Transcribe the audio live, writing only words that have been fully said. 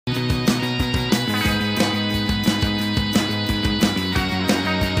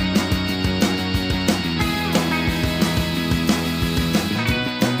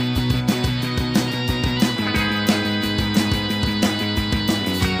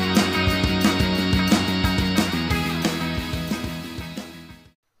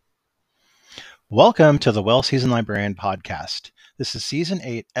Welcome to the Well-Seasoned Librarian podcast. This is Season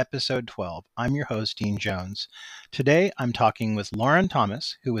 8, Episode 12. I'm your host, Dean Jones. Today, I'm talking with Lauren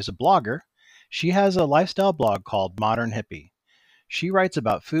Thomas, who is a blogger. She has a lifestyle blog called Modern Hippie. She writes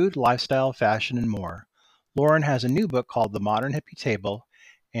about food, lifestyle, fashion, and more. Lauren has a new book called The Modern Hippie Table,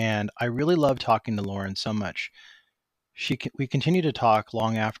 and I really love talking to Lauren so much. We continued to talk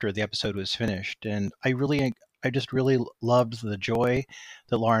long after the episode was finished, and I just really loved the joy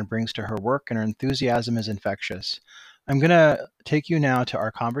that Lauren brings to her work, and her enthusiasm is infectious. I'm going to take you now to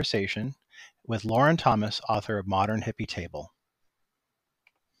our conversation with Lauren Thomas, author of Modern Hippie Table.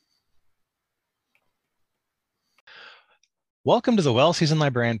 Welcome to the Well-Seasoned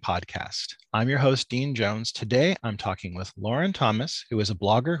Librarian podcast. I'm your host, Dean Jones. Today, I'm talking with Lauren Thomas, who is a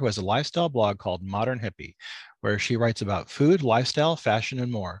blogger who has a lifestyle blog called Modern Hippie, where she writes about food, lifestyle, fashion,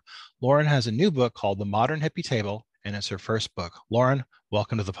 and more. Lauren has a new book called The Modern Hippie Table, and it's her first book. Lauren,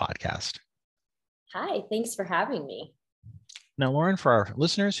 welcome to the podcast. Hi, thanks for having me. Now, Lauren, for our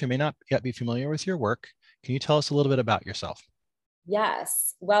listeners who may not yet be familiar with your work, can you tell us a little bit about yourself?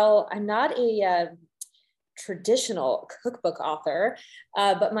 Yes, well, I'm not a traditional cookbook author,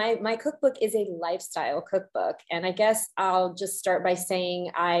 but my cookbook is a lifestyle cookbook. And I guess I'll just start by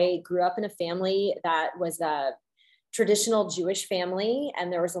saying I grew up in a family that was a traditional Jewish family,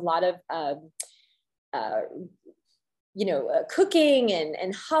 and there was a lot of cooking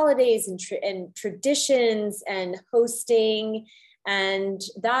and holidays and traditions and hosting. And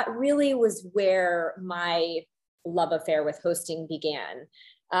that really was where my love affair with hosting began.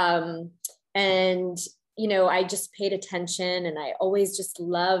 I just paid attention, and I always just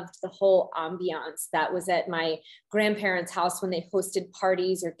loved the whole ambiance that was at my grandparents' house when they hosted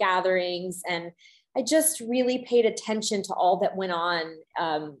parties or gatherings. And I just really paid attention to all that went on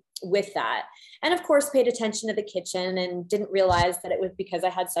with that. And of course, paid attention to the kitchen and didn't realize that it was because I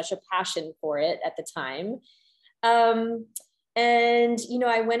had such a passion for it at the time. I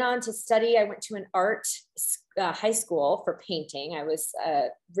went on to study. I went to an art high school for painting. I was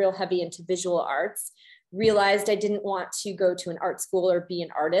real heavy into visual arts. Realized I didn't want to go to an art school or be an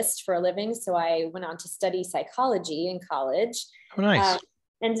artist for a living. So I went on to study psychology in college. Oh, nice.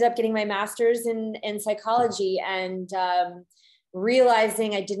 Ended up getting my master's in psychology, and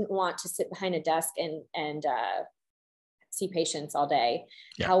realizing I didn't want to sit behind a desk and see patients all day.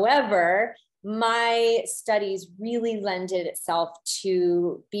 Yeah. However, my studies really lended itself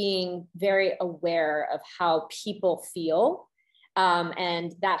to being very aware of how people feel.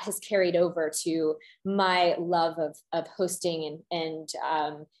 And that has carried over to my love of hosting and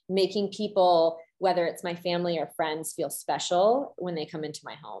making people, whether it's my family or friends, feel special when they come into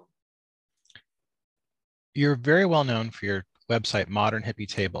my home. You're very well known for your website, Modern Hippie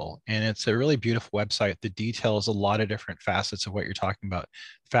Table, and it's a really beautiful website that details a lot of different facets of what you're talking about: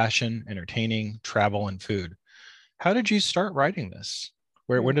 fashion, entertaining, travel, and food. How did you start writing this?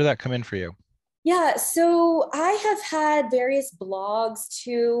 Where did that come in for you? Yeah, so I have had various blogs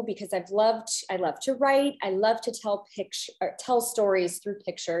too, because I love to write. I love to tell stories through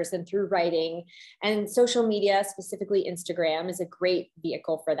pictures and through writing. And social media, specifically Instagram, is a great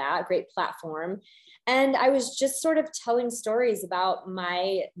vehicle for that, great platform. And I was just sort of telling stories about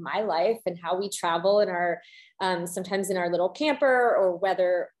my life and how we travel in our sometimes in our little camper, or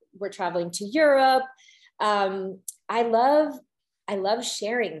whether we're traveling to Europe. I love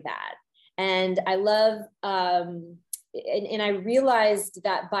sharing that. And I love, and I realized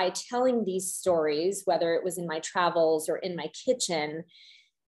that by telling these stories, whether it was in my travels or in my kitchen,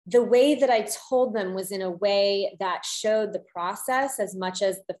 the way that I told them was in a way that showed the process as much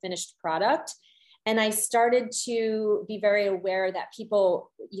as the finished product. And I started to be very aware that people,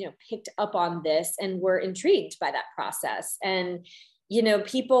 picked up on this and were intrigued by that process. And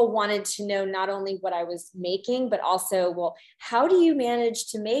people wanted to know not only what I was making, but also, well, how do you manage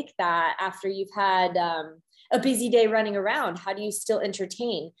to make that after you've had a busy day running around? How do you still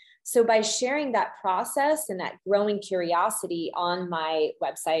entertain? So by sharing that process and that growing curiosity on my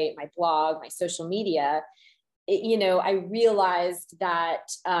website, my blog, my social media, I realized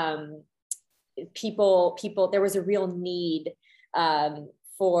that there was a real need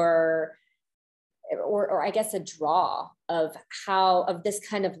for, or I guess a draw of this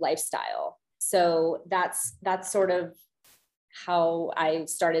kind of lifestyle. So that's sort of how I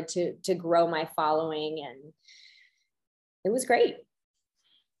started to grow my following, and it was great.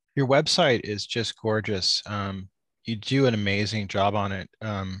 Your website is just gorgeous. You do an amazing job on it.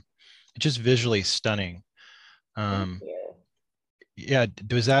 It's just visually stunning. Thank you. Yeah,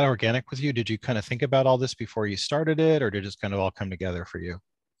 was that organic with you? Did you kind of think about all this before you started it, or did it just kind of all come together for you?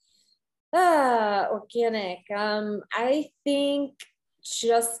 Organic. I think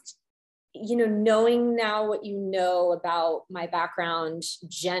just knowing now what you know about my background,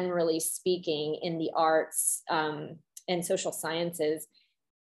 generally speaking, in the arts and social sciences,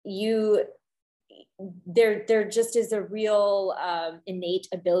 there just is a real innate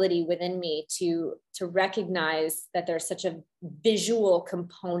ability within me to recognize that there's such a visual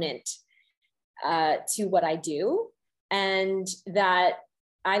component to what I do, and that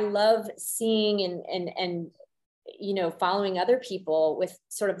I love seeing and following other people with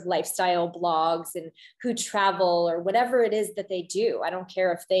sort of lifestyle blogs and who travel or whatever it is that they do. I don't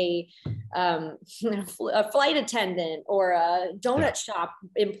care if they a flight attendant or a donut shop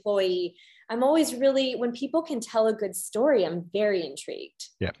employee. I'm always really, when people can tell a good story, I'm very intrigued.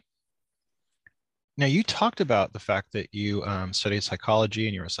 Yeah. Now, you talked about the fact that you studied psychology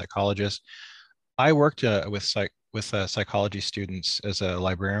and you're a psychologist. I worked with psychology students as a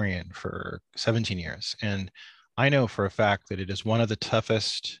librarian for 17 years. And I know for a fact that it is one of the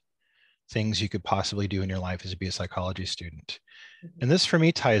toughest things you could possibly do in your life is to be a psychology student. Mm-hmm. And this for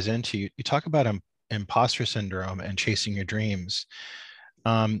me ties into, you talk about imposter syndrome and chasing your dreams.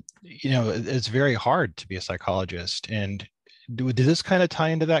 It's very hard to be a psychologist. And did this kind of tie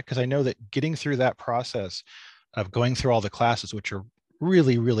into that? Because I know that getting through that process of going through all the classes, which are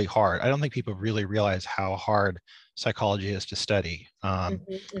really, really hard. I don't think people really realize how hard psychology is to study.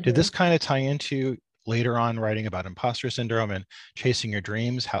 Did this kind of tie into later on writing about imposter syndrome and chasing your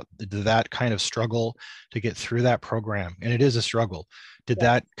dreams? How did that kind of struggle to get through that program? And it is a struggle. Did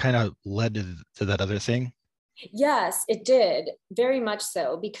that kind of led to that other thing? Yes, it did. Very much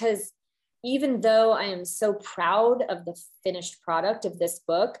so, because even though I am so proud of the finished product of this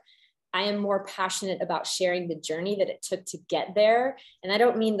book, I am more passionate about sharing the journey that it took to get there. And I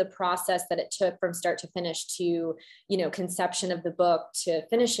don't mean the process that it took from start to finish to, conception of the book to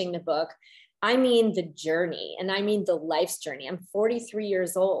finishing the book. I mean the journey, and I mean the life's journey. I'm 43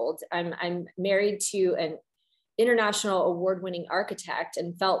 years old. I'm married to an international award-winning architect,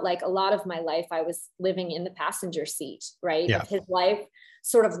 and felt like a lot of my life I was living in the passenger seat, right? Yeah. Of his life,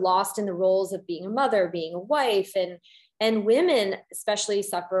 sort of lost in the roles of being a mother, being a wife, and women especially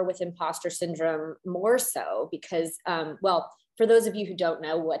suffer with imposter syndrome more so because, for those of you who don't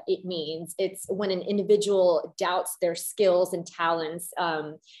know what it means, it's when an individual doubts their skills and talents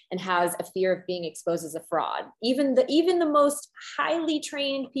and has a fear of being exposed as a fraud. Even the most highly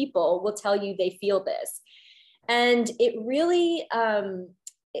trained people will tell you they feel this. And it really,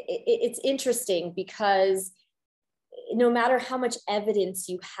 it's interesting because no matter how much evidence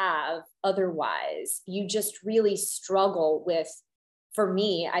you have otherwise, you just really struggle with, for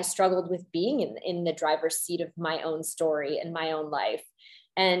me, I struggled with being in the driver's seat of my own story and my own life.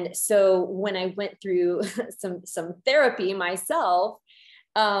 And so when I went through some therapy myself,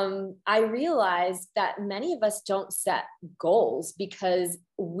 I realized that many of us don't set goals because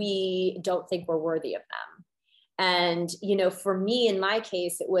we don't think we're worthy of them. And, for me, in my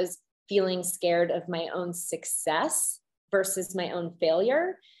case, it was feeling scared of my own success versus my own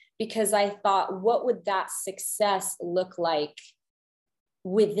failure, because I thought, what would that success look like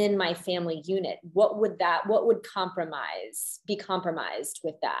within my family unit? What would be compromised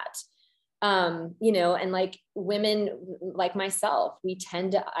with that? And like women like myself, we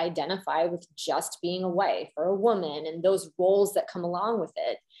tend to identify with just being a wife or a woman and those roles that come along with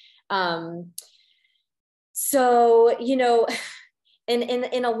it. So,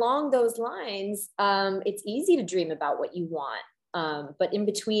 and along those lines, it's easy to dream about what you want. But in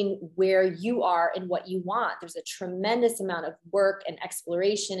between where you are and what you want, there's a tremendous amount of work and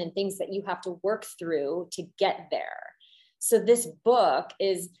exploration and things that you have to work through to get there. So this book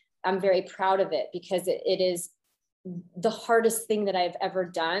I'm very proud of it because it is the hardest thing that I've ever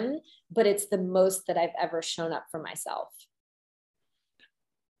done, but it's the most that I've ever shown up for myself.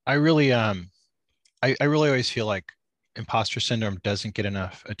 I really, I really always feel like imposter syndrome doesn't get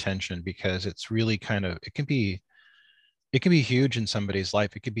enough attention because it's really it can be huge in somebody's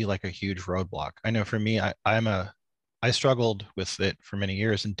life. It could be like a huge roadblock. I know for me, I struggled with it for many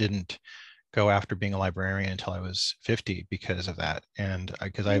years and didn't go after being a librarian until I was 50 because of that. And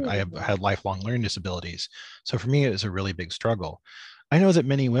because I have had lifelong learning disabilities. So for me, it was a really big struggle. I know that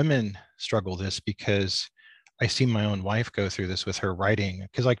many women struggle this because I see my own wife go through this with her writing,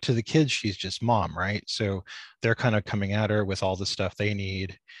 because like to the kids, she's just mom, right? So they're kind of coming at her with all the stuff they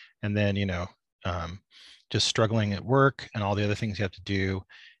need. And then, just struggling at work and all the other things you have to do.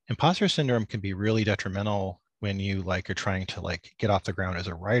 Imposter syndrome can be really detrimental when you are trying to get off the ground as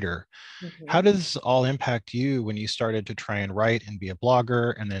a writer. Mm-hmm. How does this all impact you when you started to try and write and be a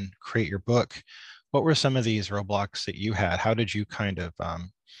blogger and then create your book? What were some of these roadblocks that you had? How did you kind of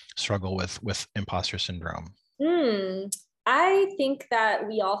struggle with imposter syndrome? I think that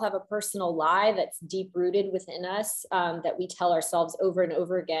we all have a personal lie that's deep rooted within us, that we tell ourselves over and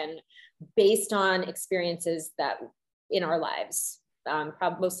over again based on experiences that in our lives,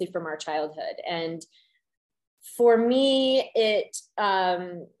 probably mostly from our childhood. And for me,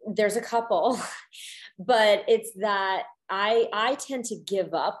 there's a couple, but it's that I tend to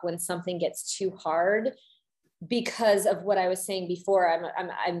give up when something gets too hard because of what I was saying before.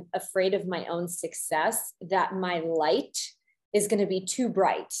 I'm afraid of my own success, that my light is going to be too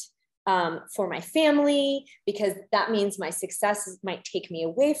bright for my family, because that means my success might take me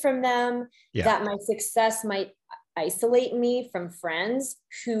away from them, that my success might isolate me from friends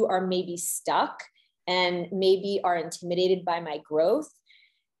who are maybe stuck and maybe are intimidated by my growth.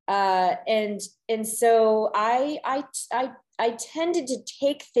 And so I tended to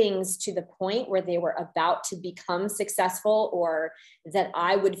take things to the point where they were about to become successful, or that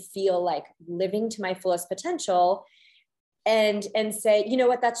I would feel like living to my fullest potential, and say, you know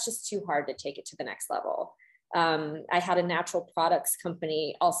what, that's just too hard to take it to the next level. I had a natural products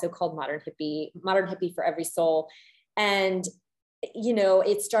company also called Modern Hippie for Every Soul. And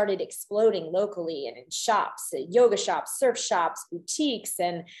it started exploding locally and in shops, yoga shops, surf shops, boutiques,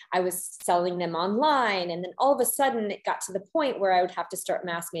 and I was selling them online. And then all of a sudden it got to the point where I would have to start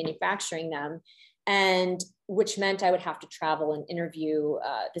mass manufacturing them, and which meant I would have to travel and interview.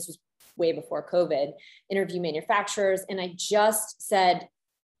 This was way before COVID, interview manufacturers. And I just said,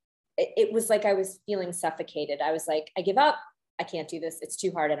 it was like I was feeling suffocated. I was like, I give up. I can't do this. It's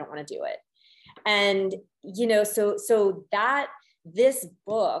too hard. I don't want to do it. And, so that this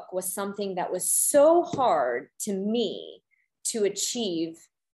book was something that was so hard to me to achieve,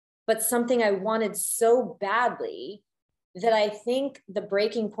 but something I wanted so badly, that I think the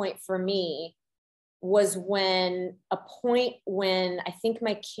breaking point for me was when I think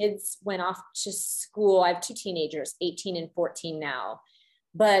my kids went off to school. I have two teenagers, 18 and 14 now,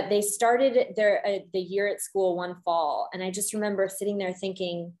 but they started the year at school one fall. And I just remember sitting there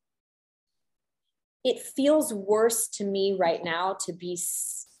thinking, it feels worse to me right now to be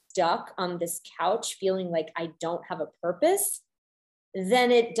stuck on this couch feeling like I don't have a purpose than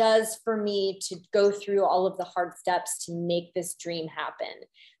it does for me to go through all of the hard steps to make this dream happen.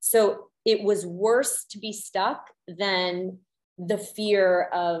 So it was worse to be stuck than the fear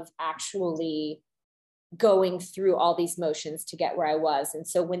of actually going through all these motions to get where I was. And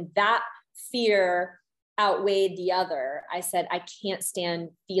so when that fear outweighed the other, I said, I can't stand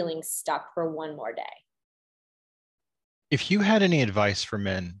feeling stuck for one more day. If you had any advice for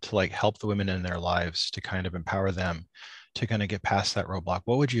men to help the women in their lives, to kind of empower them to kind of get past that roadblock,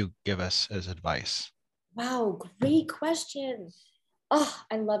 what would you give us as advice? Wow, great question. Oh,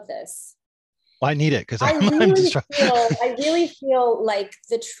 I love this. Well, I need it because I I'm just really feel like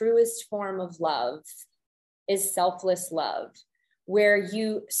the truest form of love is selfless love, where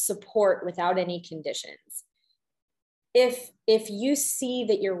you support without any conditions. If you see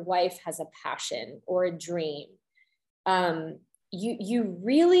that your wife has a passion or a dream, you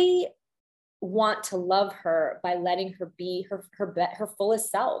really want to love her by letting her be her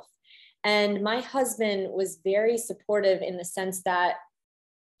fullest self. And my husband was very supportive in the sense that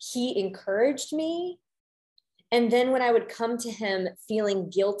he encouraged me. And then when I would come to him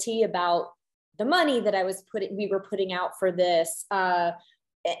feeling guilty about the money that we were putting out for this,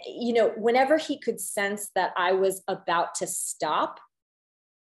 whenever he could sense that I was about to stop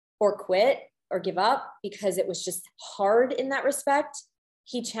or quit or give up because it was just hard in that respect,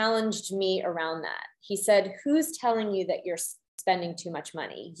 he challenged me around that. He said, who's telling you that you're spending too much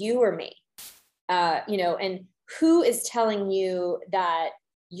money, you or me? And who is telling you that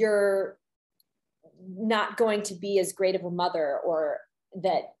you're not going to be as great of a mother, or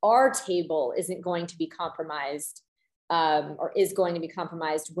that our table isn't going to be compromised, or is going to be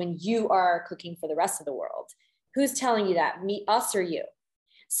compromised when you are cooking for the rest of the world? Who's telling you that, me, us, or you?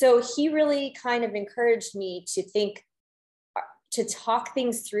 So he really kind of encouraged me to talk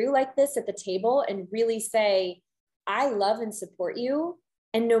things through like this at the table and really say, I love and support you.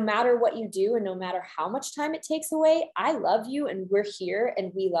 And no matter what you do, and no matter how much time it takes away, I love you, and we're here,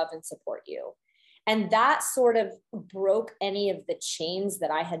 and we love and support you. And that sort of broke any of the chains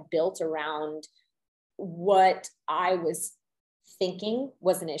that I had built around what I was thinking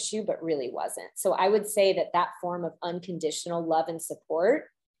was an issue, but really wasn't. So I would say that form of unconditional love and support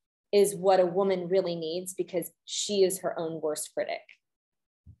is what a woman really needs, because she is her own worst critic.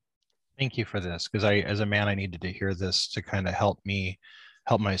 Thank you for this, because as a man, I needed to hear this to kind of help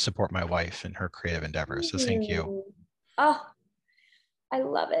support my wife in her creative endeavors. So thank you. Oh, I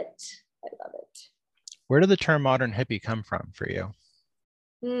love it. I love it. Where did the term modern hippie come from for you?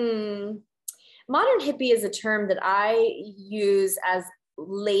 Modern hippie is a term that I use as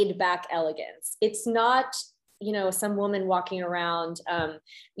laid back elegance. It's not, some woman walking around,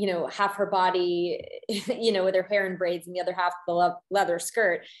 half her body, with her hair in braids and the other half the leather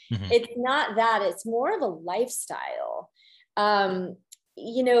skirt. Mm-hmm. It's not that. It's more of a lifestyle.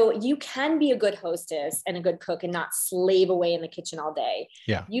 You can be a good hostess and a good cook and not slave away in the kitchen all day.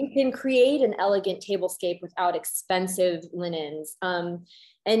 Yeah. You can create an elegant tablescape without expensive linens. And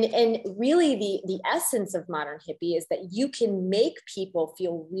really the essence of modern hippie is that you can make people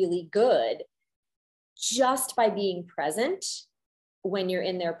feel really good just by being present when you're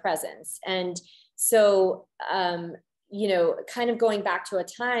in their presence. And so, kind of going back to a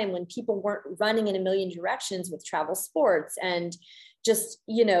time when people weren't running in a million directions with travel sports and just,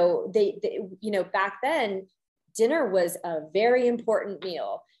 back then dinner was a very important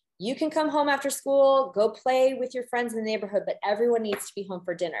meal. You can come home after school, go play with your friends in the neighborhood, but everyone needs to be home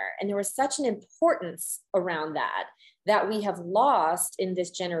for dinner. And there was such an importance around that we have lost in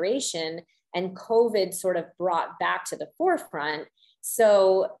this generation, and COVID sort of brought back to the forefront.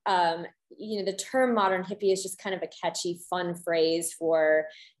 So, the term modern hippie is just kind of a catchy, fun phrase for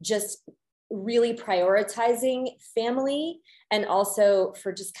just really prioritizing family, and also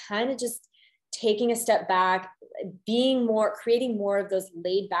for just kind of just taking a step back, creating more of those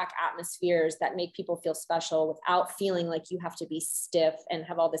laid back atmospheres that make people feel special without feeling like you have to be stiff and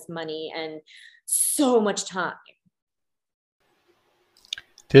have all this money and so much time.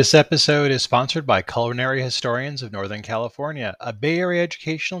 This episode is sponsored by Culinary Historians of Northern California, a Bay Area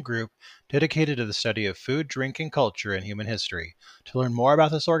educational group dedicated to the study of food, drink, and culture in human history. To learn more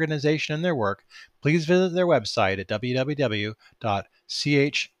about this organization and their work, please visit their website at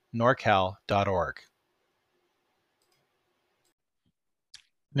www.chnorcal.org.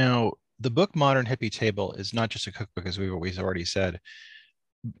 Now, the book Modern Hippie Table is not just a cookbook, as we've already said.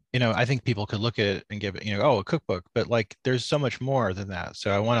 I think people could look at it and give it, a cookbook, but like there's so much more than that. So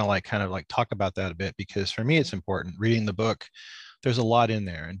I want to kind of talk about that a bit, because for me, it's important. Reading the book, there's a lot in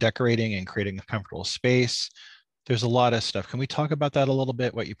there, and decorating and creating a comfortable space. There's a lot of stuff. Can we talk about that a little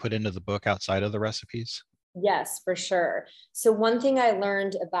bit, what you put into the book outside of the recipes? Yes, for sure. So one thing I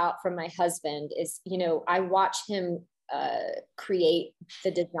learned from my husband is, I watch him create the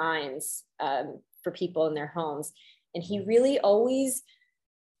designs for people in their homes. And he really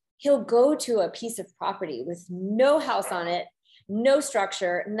he'll go to a piece of property with no house on it, no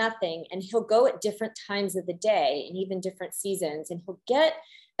structure, nothing. And he'll go at different times of the day and even different seasons. And he'll get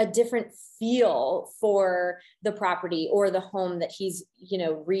a different feel for the property or the home that he's,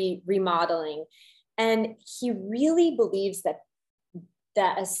 remodeling. And he really believes that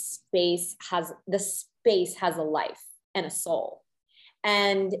the space has a life and a soul.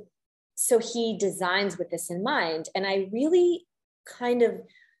 And so he designs with this in mind. And I really kind of,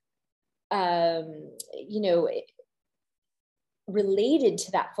 related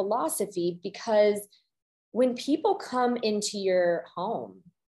to that philosophy, because when people come into your home,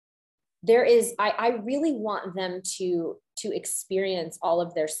 I really want them to experience all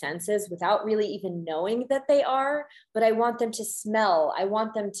of their senses without really even knowing that they are, but I want them to smell. I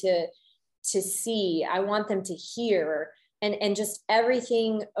want them to see, I want them to hear, and just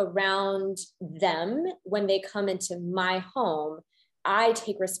everything around them when they come into my home. I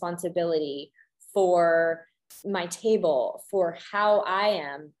take responsibility for my table, for how I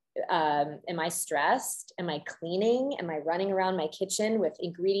am. Am I stressed? Am I cleaning? Am I running around my kitchen with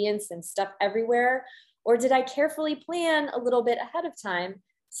ingredients and stuff everywhere? Or did I carefully plan a little bit ahead of time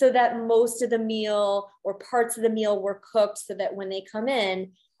so that most of the meal or parts of the meal were cooked so that when they come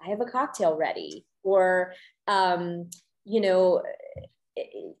in, I have a cocktail ready? Or, I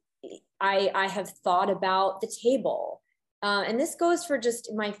have thought about the table. And this goes for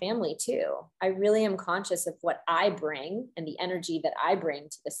just my family too. I really am conscious of what I bring and the energy that I bring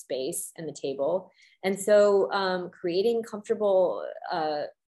to the space and the table. And so creating comfortable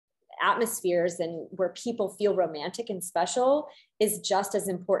atmospheres and where people feel romantic and special is just as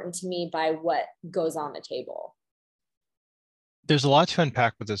important to me by what goes on the table. There's a lot to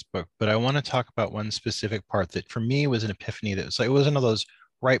unpack with this book, but I want to talk about one specific part that for me was an epiphany. That was it was one of those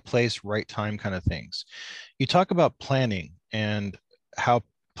right place, right time kind of things. You talk about planning and how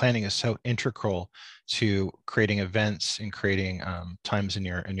planning is so integral to creating events and creating times in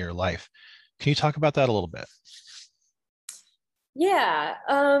your life. Can you talk about that a little bit? Yeah.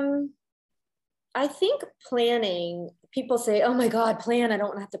 I think planning, people say, oh my God, plan. I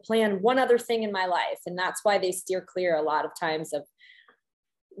don't have to plan one other thing in my life. And that's why they steer clear a lot of times of,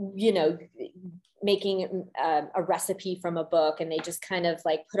 making a recipe from a book, and they just kind of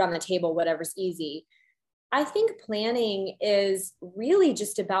put on the table whatever's easy. I think planning is really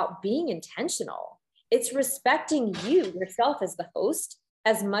just about being intentional. It's respecting you, yourself as the host,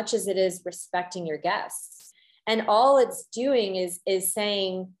 as much as it is respecting your guests. And all it's doing is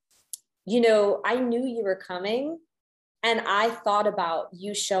saying, I knew you were coming and I thought about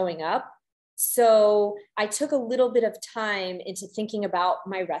you showing up. So I took a little bit of time into thinking about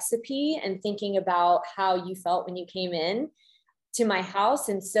my recipe and thinking about how you felt when you came in to my house.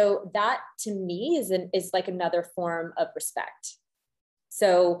 And so that to me is like another form of respect.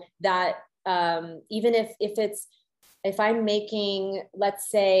 So that even if I'm making,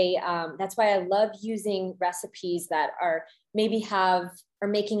 let's say, that's why I love using recipes that are or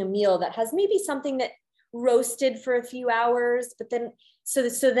making a meal that has maybe something that roasted for a few hours, but then, so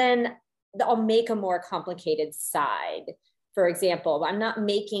then I'll make a more complicated side. For example, I'm not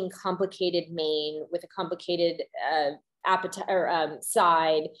making complicated main with a complicated appetite or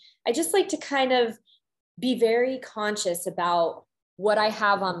side. I just like to kind of be very conscious about what I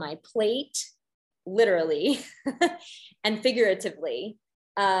have on my plate, literally and figuratively,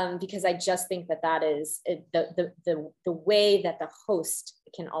 because I just think that is the way that the host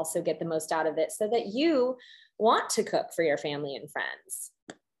can also get the most out of it, so that you want to cook for your family and friends.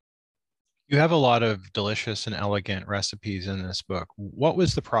 You have a lot of delicious and elegant recipes in this book. What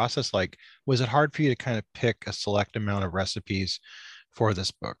was the process like? Was it hard for you to kind of pick a select amount of recipes for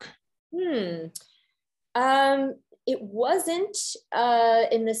this book? It wasn't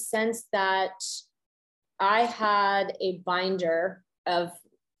in the sense that I had a binder of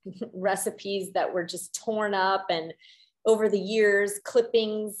recipes that were just torn up and over the years,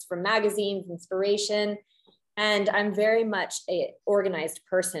 clippings from magazines, inspiration. And I'm very much an organized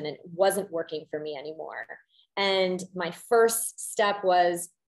person, and it wasn't working for me anymore. And my first step was,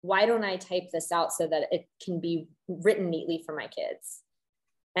 why don't I type this out so that it can be written neatly for my kids?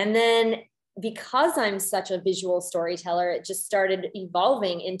 And then because I'm such a visual storyteller, it just started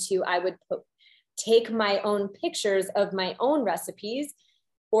evolving into, I would take my own pictures of my own recipes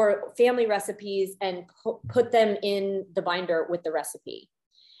or family recipes and put them in the binder with the recipe.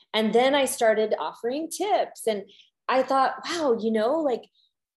 And then I started offering tips, and I thought, wow, like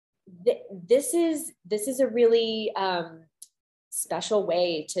this is a really special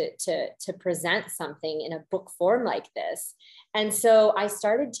way to present something in a book form like this. And so I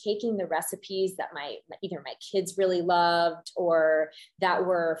started taking the recipes that either my kids really loved or that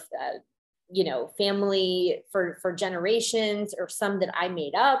were family for generations, or some that I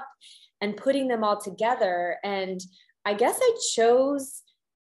made up, and putting them all together. And I guess I chose,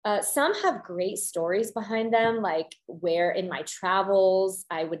 some have great stories behind them, like where in my travels,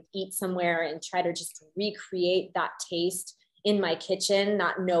 I would eat somewhere and try to just recreate that taste in my kitchen,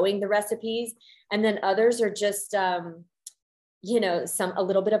 not knowing the recipes. And then others are just, a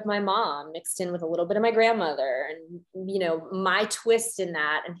little bit of my mom mixed in with a little bit of my grandmother, and, my twist in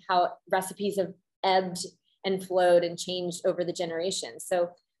that, and how recipes have ebbed and flowed and changed over the generations.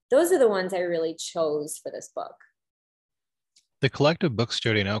 So those are the ones I really chose for this book. The Collective Book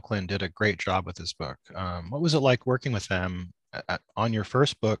Studio in Oakland did a great job with this book. What was it like working with them on your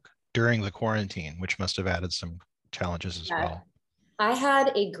first book during the quarantine, which must have added some challenges as well? I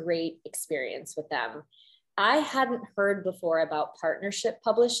had a great experience with them. I hadn't heard before about partnership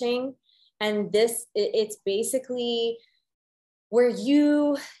publishing, and it's basically where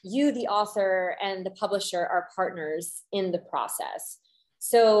you the author and the publisher are partners in the process.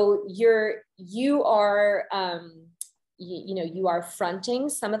 So you are fronting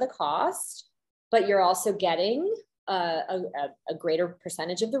some of the cost, but you're also getting a greater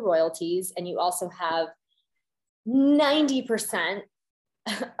percentage of the royalties, and you also have 90%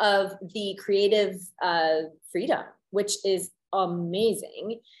 of the creative freedom, which is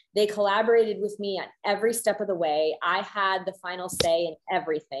amazing. They collaborated with me at every step of the way. I had the final say in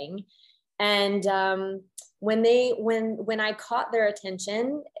everything. And when I caught their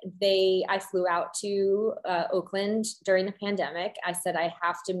attention, I flew out to Oakland during the pandemic. I said, I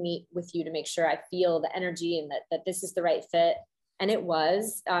have to meet with you to make sure I feel the energy and that this is the right fit. And it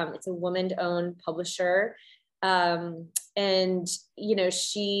was. It's a woman-owned publisher. And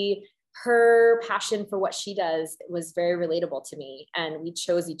her passion for what she does was very relatable to me, and we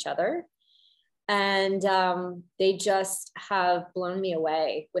chose each other. And they just have blown me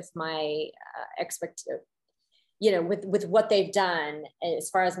away with my with what they've done as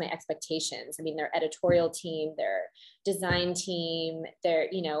far as my expectations. I mean, their editorial team, their design team,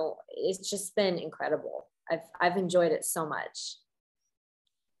 it's just been incredible. I've enjoyed it so much.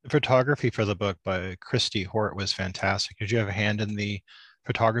 The photography for the book by Christy Hort was fantastic. Did you have a hand in the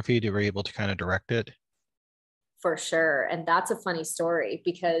photography? Were you able to kind of direct it? For sure. And that's a funny story,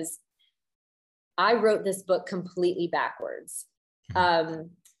 because I wrote this book completely backwards.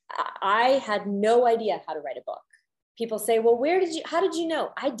 I had no idea how to write a book. People say, well, how did you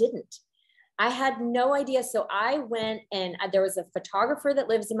know? I didn't. I had no idea. So I went, and there was a photographer that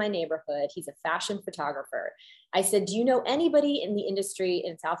lives in my neighborhood. He's a fashion photographer. I said, do you know anybody in the industry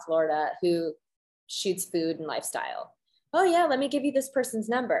in South Florida who shoots food and lifestyle? Oh yeah, let me give you this person's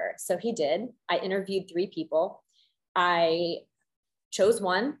number. So he did. I interviewed 3 people. I chose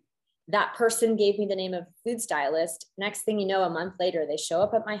one. That person gave me the name of a food stylist. Next thing you know, a month later, they show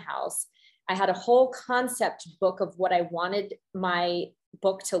up at my house. I had a whole concept book of what I wanted my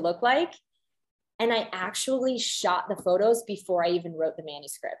book to look like. And I actually shot the photos before I even wrote the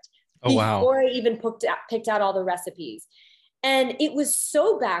manuscript, before I even picked out all the recipes. And it was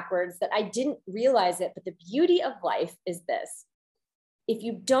so backwards that I didn't realize it. But the beauty of life is this: if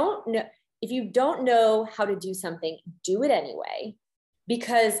you don't know how to do something, do it anyway.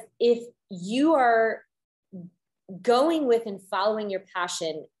 Because if you are going with and following your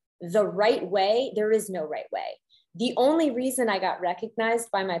passion the right way, there is no right way. The only reason I got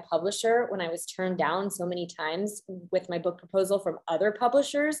recognized by my publisher when I was turned down so many times with my book proposal from other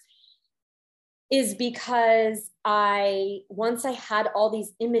publishers is because once I had all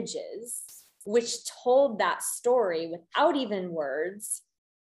these images, which told that story without even words,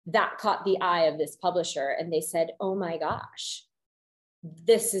 that caught the eye of this publisher. And they said, oh my gosh,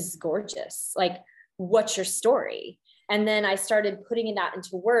 this is gorgeous. Like, what's your story? And then I started putting that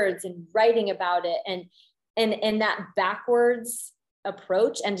into words and writing about it. And that backwards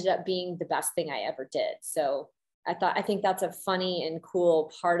approach ended up being the best thing I ever did. So I think that's a funny and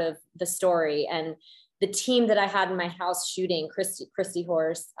cool part of the story. And the team that I had in my house shooting, Christy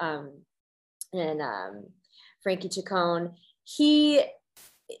Horse, and Frankie Chacon,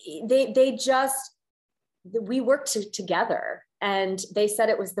 we worked together, and they said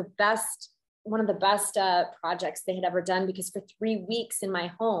it was one of the best projects they had ever done, because for 3 weeks in my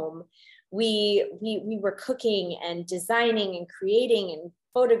home, we were cooking and designing and creating and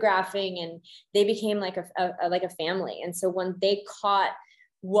photographing, and they became like a family. And so when they caught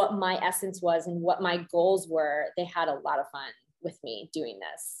what my essence was and what my goals were, they had a lot of fun with me doing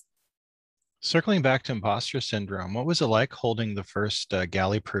this. Circling back to imposter syndrome, what was it like holding the first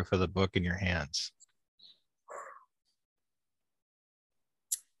galley proof of the book in your hands?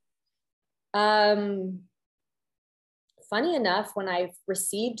 Funny enough, when I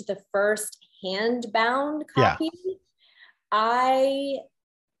received the first hand-bound copy, I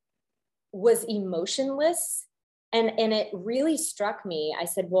was emotionless, and it really struck me. I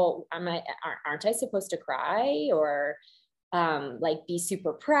said, well, aren't I supposed to cry or like be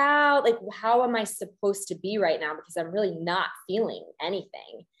super proud? Like, how am I supposed to be right now? Because I'm really not feeling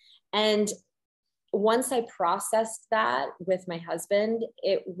anything. And once I processed that with my husband,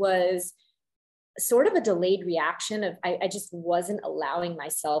 it was sort of a delayed reaction of I just wasn't allowing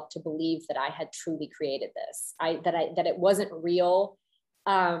myself to believe that I had truly created this. That it wasn't real.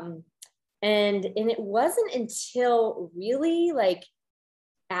 And it wasn't until really like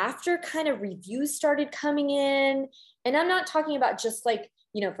after kind of reviews started coming in, and I'm not talking about just like,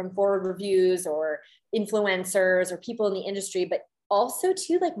 from forward reviews or influencers or people in the industry, but also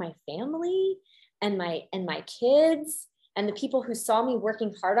too like my family and my kids and the people who saw me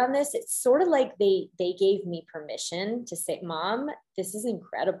working hard on this. It's sort of like they gave me permission to say, Mom, this is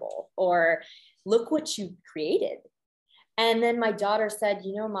incredible, or look what you created. And then my daughter said,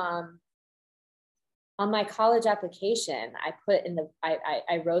 Mom, on my college application, I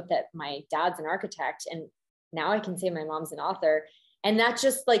wrote that my dad's an architect, and now I can say my mom's an author. And that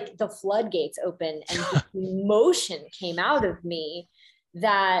just like the floodgates opened, and the emotion came out of me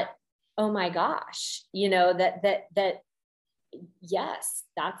that, oh my gosh, that yes,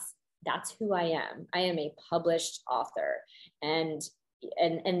 that's who I am. I am a published author. And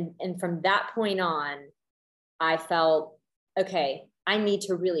from that point on, I felt, okay, I need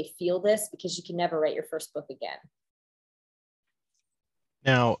to really feel this, because you can never write your first book again.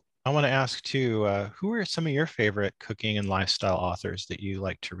 Now, I want to ask too, who are some of your favorite cooking and lifestyle authors that you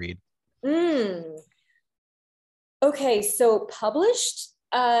like to read? Okay, so published,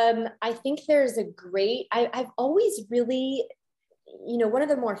 I think there's I've always really, one of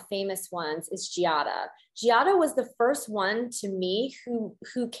the more famous ones is Giada. Giada was the first one to me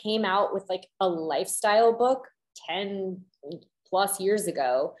who came out with like a lifestyle book 10 plus years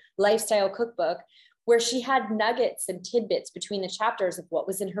ago, lifestyle cookbook, where she had nuggets and tidbits between the chapters of what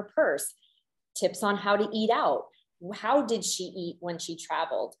was in her purse, tips on how to eat out. How did she eat when she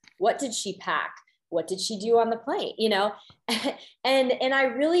traveled? What did she pack? What did she do on the plane? And I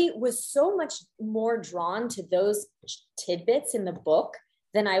really was so much more drawn to those tidbits in the book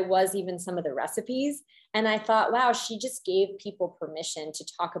than I was even some of the recipes. And I thought, wow, she just gave people permission to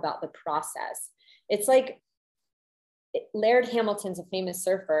talk about the process. It's like Laird Hamilton's a famous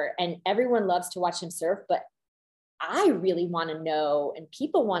surfer and everyone loves to watch him surf, but I really want to know, and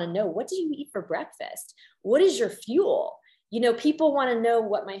people want to know, what do you eat for breakfast? What is your fuel? People want to know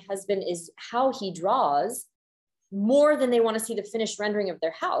what my husband is, how he draws, more than they want to see the finished rendering of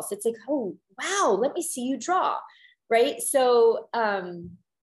their house. It's like, oh, wow, let me see you draw. Right. So,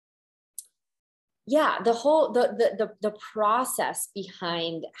 yeah, the process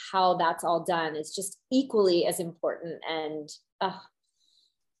behind how that's all done is just equally as important. And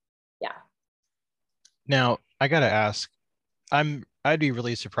yeah. Now, I got to ask, I'd be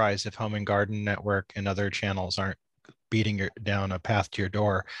really surprised if Home and Garden Network and other channels aren't beating down a path to your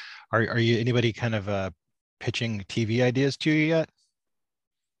door. Are you anybody kind of pitching TV ideas to you yet?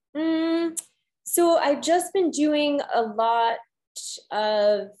 So I've just been doing a lot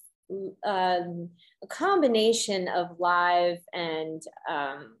of a combination of live and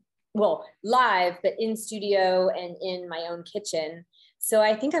live, but in studio and in my own kitchen. So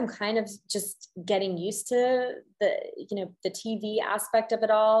I think I'm kind of just getting used to the TV aspect of it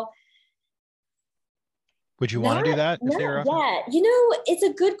all. Would you want to do that if they were offered? Yeah, it's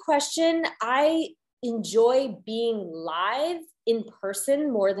a good question. I enjoy being live in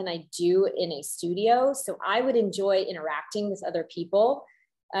person more than I do in a studio. So I would enjoy interacting with other people,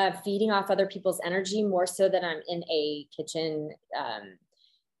 feeding off other people's energy more so than I'm in a kitchen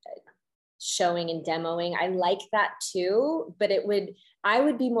showing and demoing. I like that too, but I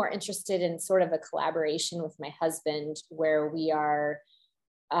would be more interested in sort of a collaboration with my husband where we are,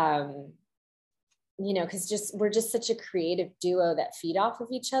 because we're just such a creative duo that feed off of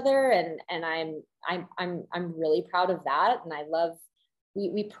each other, and I'm really proud of that, and I love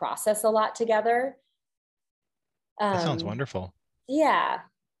we process a lot together. That sounds wonderful. Yeah.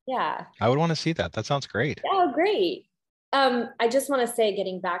 I would want to see that. That sounds great. Oh, great. I just want to say,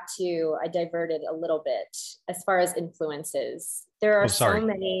 getting back to, I diverted a little bit as far as influences. There are so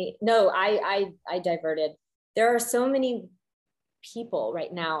many. No, I diverted. There are so many people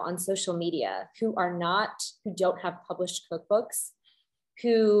right now on social media who don't have published cookbooks,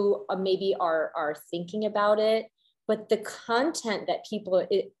 who maybe are thinking about it, but the content that people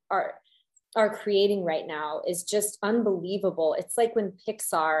are creating right now is just unbelievable. It's like when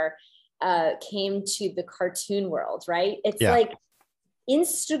Pixar came to the cartoon world, right? It's like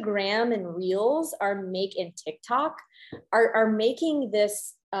Instagram and Reels and TikTok are making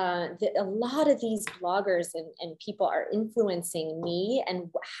this. A lot of these bloggers and people are influencing me and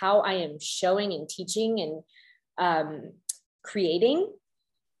how I am showing and teaching and creating.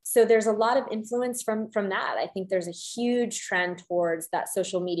 So there's a lot of influence from that. I think there's a huge trend towards that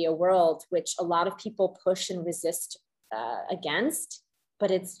social media world, which a lot of people push and resist against,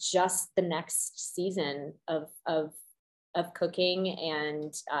 but it's just the next season of cooking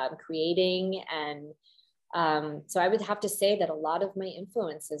and creating. And so I would have to say that a lot of my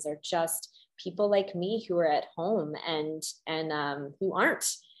influences are just people like me who are at home and who aren't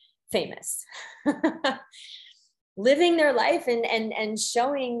famous, living their life and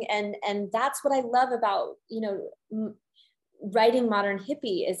showing. And that's what I love about, writing Modern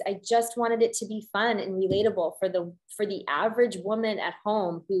Hippie is I just wanted it to be fun and relatable for the average woman at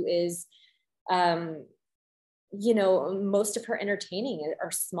home who is, most of her entertaining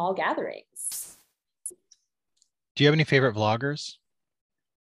are small gatherings. Do you have any favorite vloggers?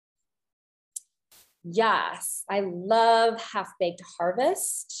 Yes, I love Half Baked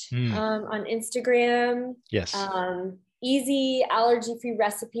Harvest on Instagram. Yes. Easy allergy-free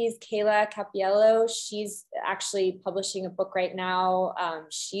recipes, Kayla Capiello. She's actually publishing a book right now.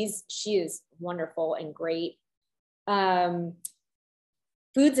 She is wonderful and great. Foods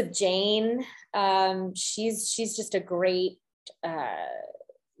of Jane. She's just a great.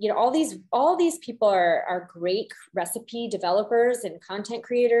 All these people are great recipe developers and content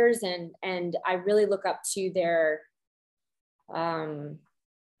creators, and I really look up to their,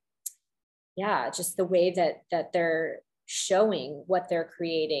 just the way that they're showing what they're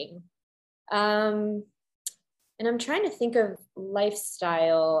creating. And I'm trying to think of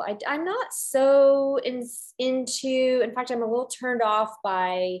lifestyle. I'm not so into. In fact, I'm a little turned off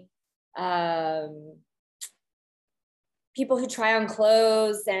by. People who try on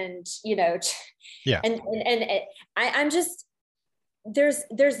clothes and I'm just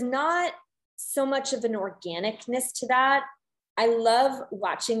there's not so much of an organicness to that. I love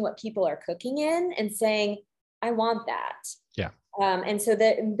watching what people are cooking in and saying, I want that. Yeah. And so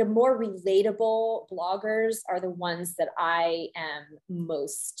the more relatable bloggers are the ones that I am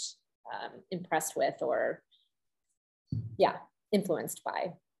most impressed with, or yeah. influenced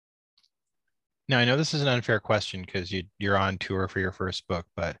by. Now, I know this is an unfair question because you're on tour for your first book,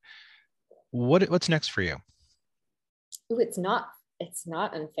 but what's next for you? Ooh, it's not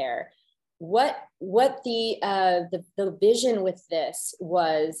unfair. What the vision with this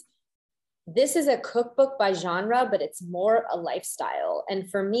was, this is a cookbook by genre, but it's more a lifestyle. And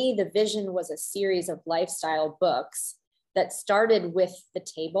for me, the vision was a series of lifestyle books that started with the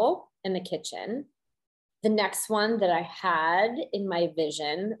table and the kitchen. The next one that I had in my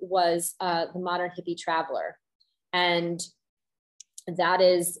vision was The Modern Hippie Traveler. And that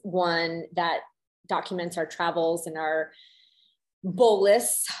is one that documents our travels and our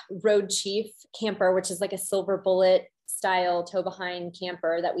Bolus road chief camper, which is like a silver bullet style tow behind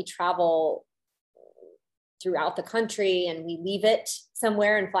camper that we travel throughout the country, and we leave it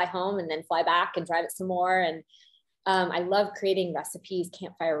somewhere and fly home and then fly back and drive it some more. And I love creating recipes,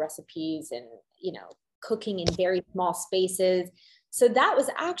 campfire recipes, and, cooking in very small spaces. So that was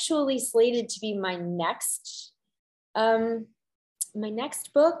actually slated to be my next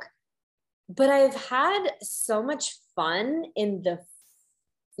book. But I've had so much fun in the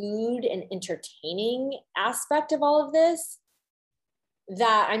food and entertaining aspect of all of this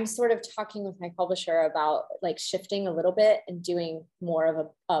that I'm sort of talking with my publisher about, like, shifting a little bit and doing more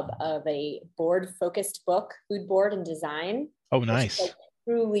of a board focused book, food board and design. Oh, nice. Which has, like,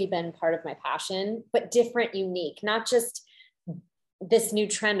 truly been part of my passion, but different, unique, not just this new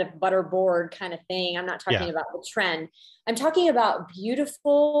trend of butter board kind of thing. I'm not talking about the trend. I'm talking about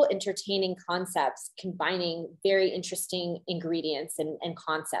beautiful, entertaining concepts, combining very interesting ingredients and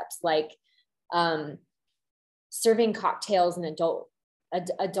concepts, like serving cocktails and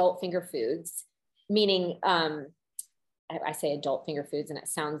adult finger foods, meaning I say adult finger foods and it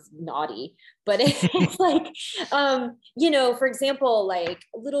sounds naughty, but it's like, for example, like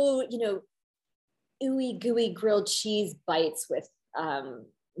little, ooey gooey grilled cheese bites with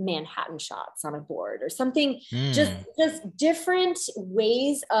Manhattan shots on a board or something. Just different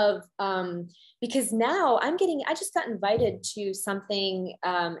ways of, because now I just got invited to something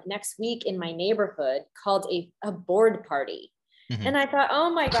next week in my neighborhood called a board party. Mm-hmm. And I thought,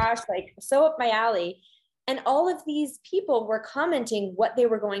 oh my gosh, like, so up my alley. And all of these people were commenting what they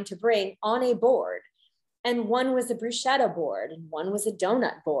were going to bring on a board. And one was a bruschetta board, and one was a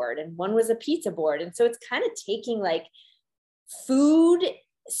donut board, and one was a pizza board. And so it's kind of taking like food,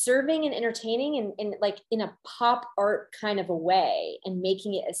 serving and entertaining and like in a pop art kind of a way and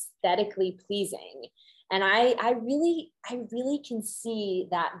making it aesthetically pleasing. And I really can see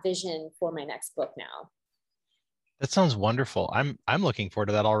that vision for my next book now. That sounds wonderful. I'm looking forward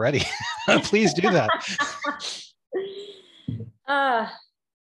to that already. Please do that.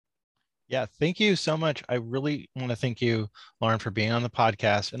 Yeah, thank you so much. I really want to thank you, Lauren, for being on the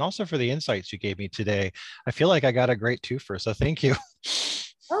podcast and also for the insights you gave me today. I feel like I got a great twofer, so thank you.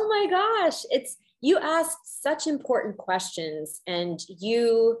 Oh my gosh, you asked such important questions, and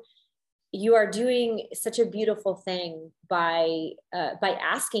you are doing such a beautiful thing by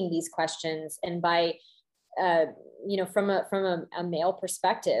asking these questions, and by from a male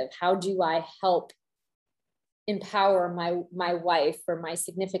perspective, how do I help empower my wife or my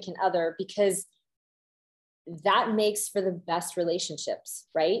significant other? Because that makes for the best relationships,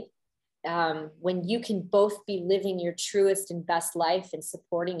 right? When you can both be living your truest and best life and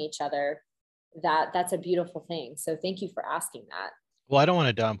supporting each other, that's a beautiful thing. So thank you for asking that. Well, I don't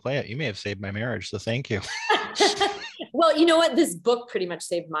want to downplay it. You may have saved my marriage, so thank you. Well, you know what? This book pretty much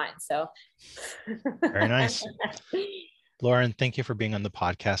saved mine. So very nice. Lauren, thank you for being on the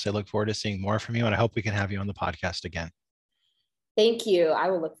podcast. I look forward to seeing more from you, and I hope we can have you on the podcast again. Thank you.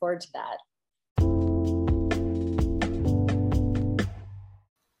 I will look forward to that.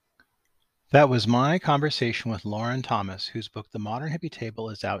 That was my conversation with Lauren Thomas, whose book, The Modern Hippie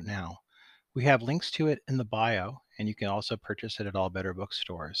Table, is out now. We have links to it in the bio, and you can also purchase it at all better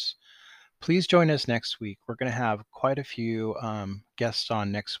bookstores. Please join us next week. We're going to have quite a few guests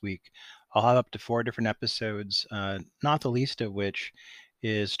on next week. I'll have up to 4 different episodes, not the least of which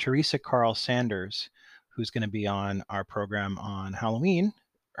is Teresa Carl Sanders, who's going to be on our program on Halloween.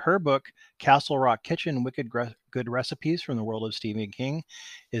 Her book, Castle Rock Kitchen, Wicked Good Recipes from the World of Stephen King,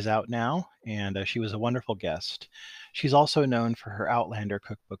 is out now, and she was a wonderful guest. She's also known for her Outlander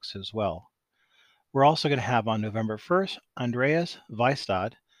cookbooks as well. We're also going to have on November 1st, Andreas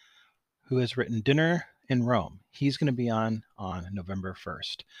Weistad, who has written Dinner in Rome. He's going to be on November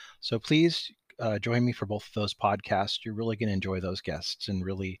 1st. So please join me for both of those podcasts. You're really going to enjoy those guests and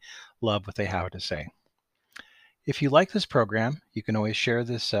really love what they have to say. If you like this program, you can always share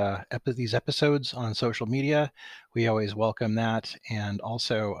these episodes on social media. We always welcome that. And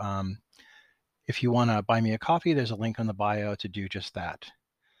also, If you want to buy me a coffee, there's a link on the bio to do just that.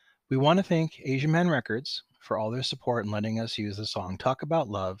 We want to thank Asian Man Records for all their support in letting us use the song Talk About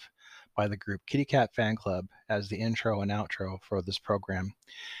Love by the group Kitty Cat Fan Club as the intro and outro for this program.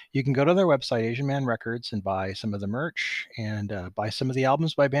 You can go to their website, Asian Man Records, and buy some of the merch and buy some of the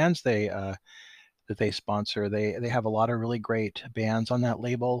albums by bands that they sponsor. They have a lot of really great bands on that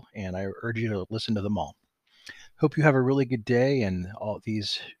label, and I urge you to listen to them all. Hope you have a really good day, and all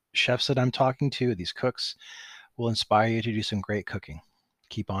these chefs that I'm talking to, these cooks, will inspire you to do some great cooking.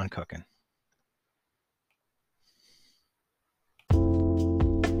 Keep on cooking.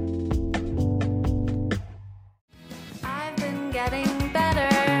 I've been getting better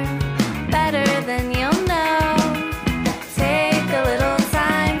than you'll know. Take a little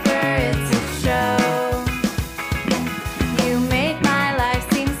time for it to show. You make my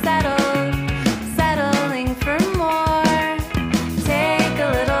life seem settled, settling for more. Take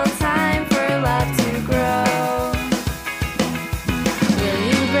a little time for love to grow. Will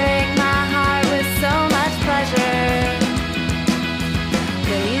you break my heart with so much pleasure?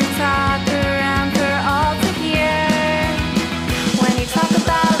 Will you talk around for all to hear when you talk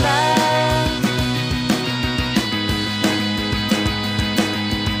about love?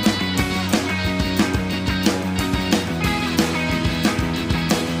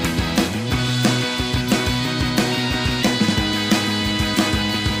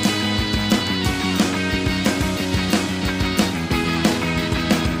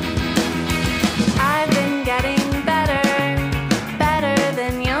 I've been getting better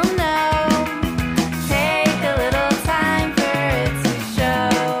than you'll know. Take a little time for it to show.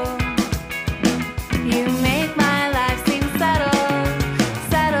 You make my life seem settled,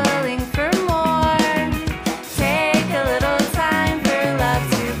 settling for more. Take a little time for love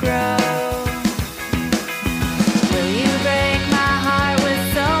to grow. Will you break my heart with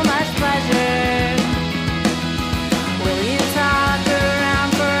so much pleasure? Will you talk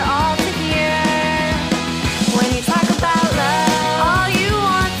around for all to hear when you talk about love? All you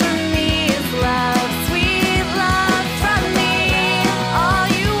want from me is love, sweet love from me. All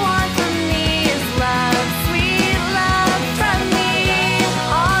you want from me is love, sweet love from me.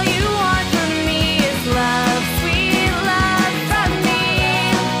 All you want from me is love, sweet love from me.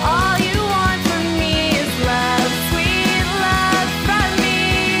 All you want from me is love, sweet love from me.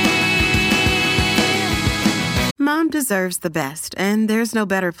 Mom deserves the best, and there's no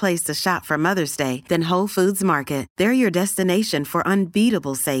better place to shop for Mother's Day than Whole Foods Market. They're your destination for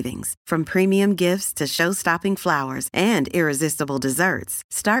unbeatable savings, from premium gifts to show-stopping flowers and irresistible desserts.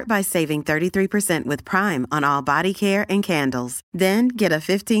 Start by saving 33% with Prime on all body care and candles. Then get a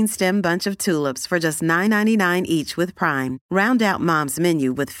 15-stem bunch of tulips for just $9.99 each with Prime. Round out Mom's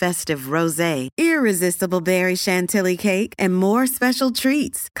menu with festive rosé, irresistible berry chantilly cake, and more special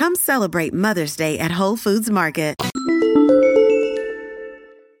treats. Come celebrate Mother's Day at Whole Foods Market.